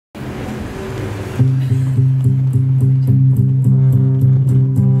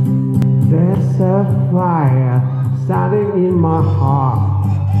a fire starting in my heart,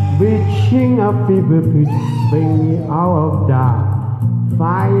 reaching a fever pitch, bring me out of dark.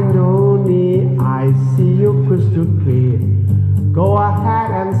 Finally, I see you crystal clear. Go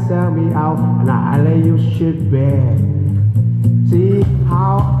ahead and sell me out, and I lay you shit bare. See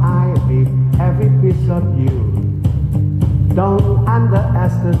how I live every piece of you. Don't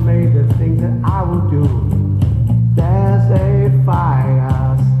underestimate the things that I will do. There's a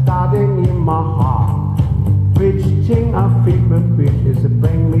fire starting in my heart, reaching a fever pitch is to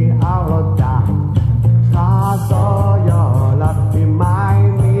bring me out of dark. Cause all your love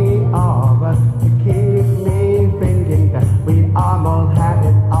remind me of us. You keep me thinking that we almost had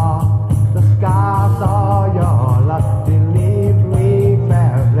it all. The scars of your love, they leave me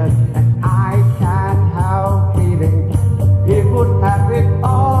breathless, and I can't help feeling it would have it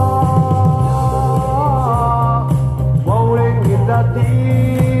all. Rolling in the deep,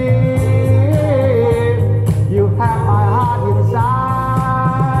 you have my heart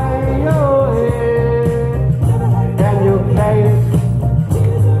inside your head. Can you play it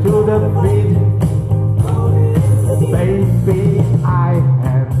to the beat? Baby, I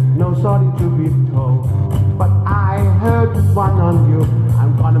have no sorry to be told, but I heard one on you.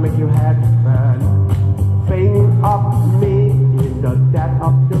 I'm gonna make your head burn. Think of me in the depth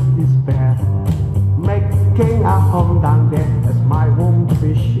of the despair, making a home down there as my home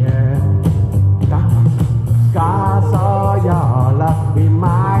to share. Scars of your love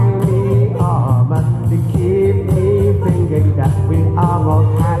remind me of us. They keep me thinking that we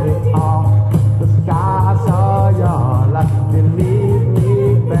almost had it all. The scars of your love, they leave me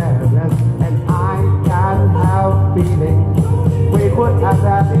breathless, and I can't help feeling we could have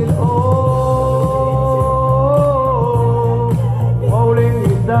had it all. Rolling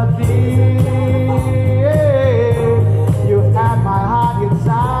in the deep, you had my heart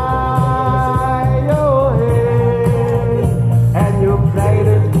inside your head, and you played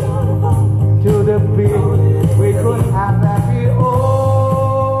it to the beat. We could have had it all.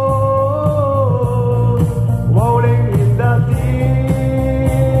 Rolling in the deep,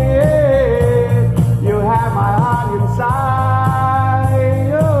 you have my heart inside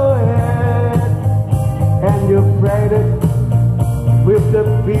your head, and you played it with the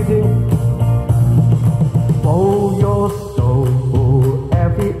beating. Oh, your soul,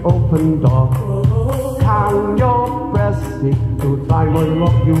 every open door. Count your blessings to find what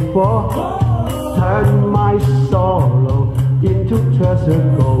love you for. Turn my sorrow into treasure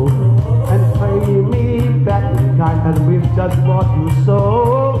gold, and pay me back in kind and with just what you sow.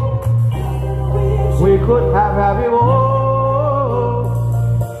 We could have it all.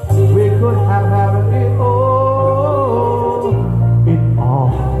 We could have it all. It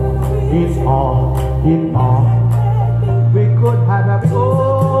all. It all. It all. We could have it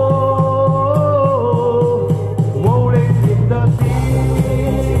all. Rolling in the deep,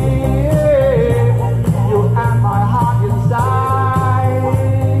 you have my heart inside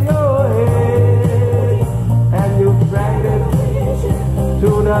your head, and you dragged it to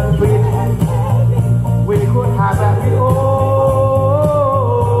the beat. We could have it all.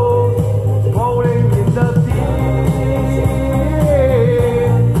 Rolling in the deep,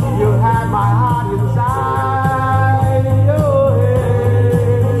 you have my heart inside your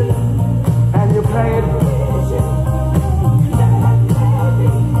head, and you play it.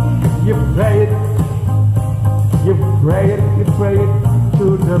 You play it. You pray it. You pray it to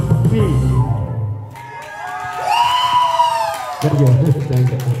the beat. Thank you. Thank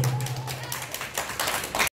you.